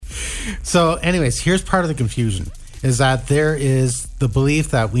So anyways, here's part of the confusion, is that there is the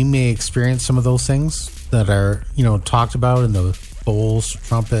belief that we may experience some of those things that are, talked about in the bowls,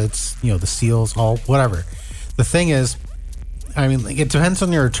 trumpets, the seals, all whatever. The thing is, it depends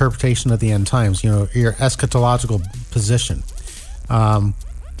on your interpretation of the end times, your eschatological position.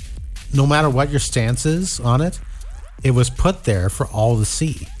 No matter what your stance is on it, it was put there for all to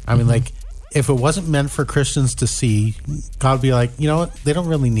see. If it wasn't meant for Christians to see, God would be like, you know what? They don't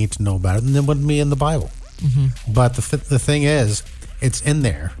really need to know about it, and it wouldn't be in the Bible. Mm-hmm. But the thing is, it's in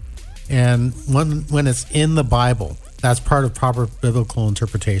there. And when it's in the Bible, that's part of proper biblical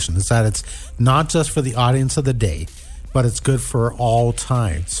interpretation, is that it's not just for the audience of the day, but it's good for all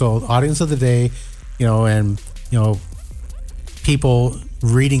time. So audience of the day, and, people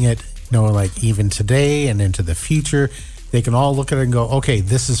reading it, even today and into the future, they can all look at it and go, okay,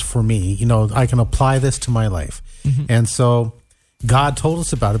 this is for me. I can apply this to my life. Mm-hmm. And so God told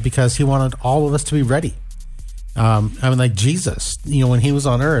us about it because he wanted all of us to be ready. Like Jesus, when he was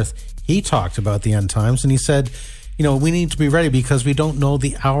on earth, he talked about the end times and he said, we need to be ready because we don't know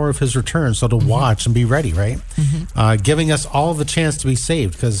the hour of his return. So to watch and be ready, right? Mm-hmm. Giving us all the chance to be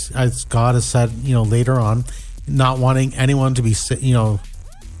saved because as God has said, later on, not wanting anyone to be,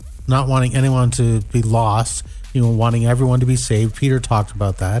 not wanting anyone to be lost, wanting everyone to be saved. Peter talked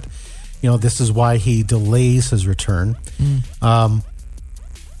about that. This is why he delays his return.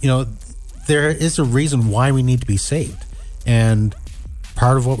 There is a reason why we need to be saved. And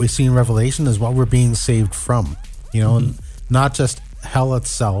part of what we see in Revelation is what we're being saved from, and not just hell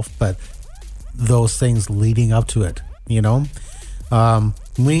itself, but those things leading up to it, we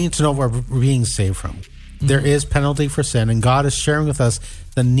need to know what we're being saved from. Mm-hmm. There is penalty for sin, and God is sharing with us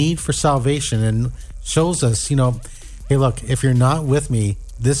the need for salvation and shows us, hey, look, if you're not with me,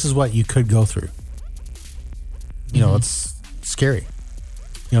 this is what you could go through. It's scary.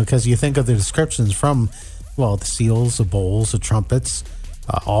 Because you think of the descriptions from, the seals, the bowls, the trumpets,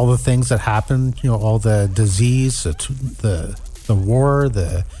 all the things that happen, all the disease, the war,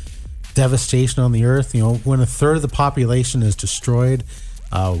 the devastation on the earth. When a third of the population is destroyed,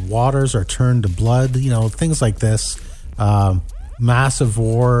 waters are turned to blood, things like this, massive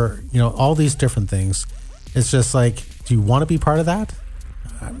war, all these different things. It's just like, do you want to be part of that?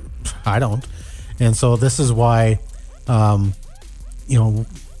 I don't. And so this is why,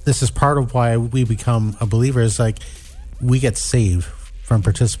 this is part of why we become a believer, is like we get saved from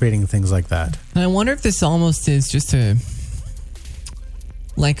participating in things like that. And I wonder if this almost is just a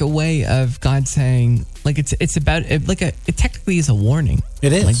way of God saying, it's about it, it technically is a warning.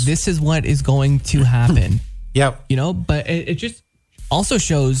 It is. Like, this is what is going to happen. Yep. But it just also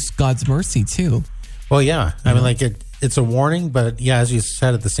shows God's mercy too. Well, yeah. It's a warning, but yeah, as you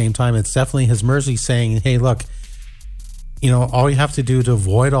said, at the same time, it's definitely his mercy saying, hey, look, all you have to do to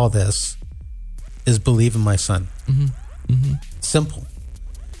avoid all this is believe in my son. Mm-hmm. Mm-hmm. Simple.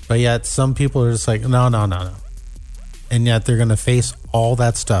 But yet some people are just like, no. And yet they're going to face all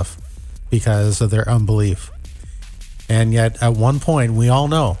that stuff because of their unbelief. And yet at one point, we all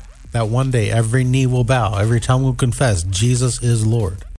know that one day every knee will bow, every tongue will confess Jesus is Lord.